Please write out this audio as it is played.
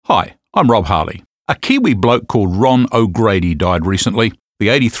Hi, I'm Rob Harley. A Kiwi bloke called Ron O'Grady died recently. The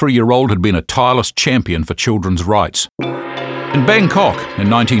 83-year-old had been a tireless champion for children's rights. In Bangkok in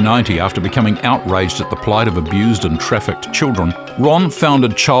 1990, after becoming outraged at the plight of abused and trafficked children, Ron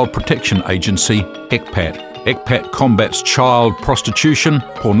founded child protection agency ECPAT. ECPAT combats child prostitution,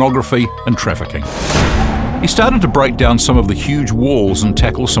 pornography and trafficking. He started to break down some of the huge walls and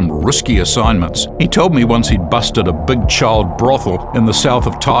tackle some risky assignments. He told me once he'd busted a big child brothel in the south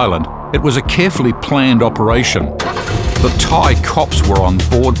of Thailand. It was a carefully planned operation. The Thai cops were on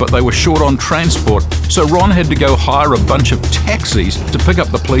board, but they were short on transport, so Ron had to go hire a bunch of taxis to pick up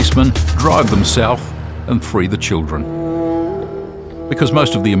the policemen, drive them south, and free the children. Because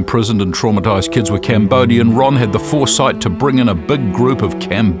most of the imprisoned and traumatized kids were Cambodian, Ron had the foresight to bring in a big group of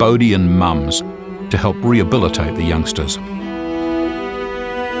Cambodian mums to help rehabilitate the youngsters.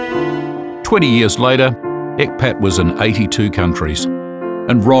 20 years later, ECPAT was in 82 countries,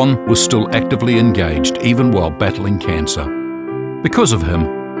 and Ron was still actively engaged even while battling cancer. Because of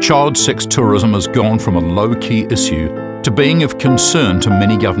him, child sex tourism has gone from a low-key issue to being of concern to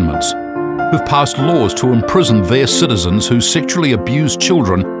many governments, who've passed laws to imprison their citizens who sexually abuse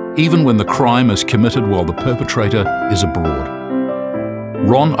children even when the crime is committed while the perpetrator is abroad.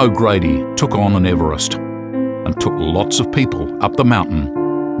 Ron O'Grady took on an Everest and took lots of people up the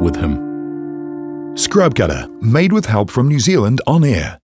mountain with him. Scrub Gutter, made with help from New Zealand On Air.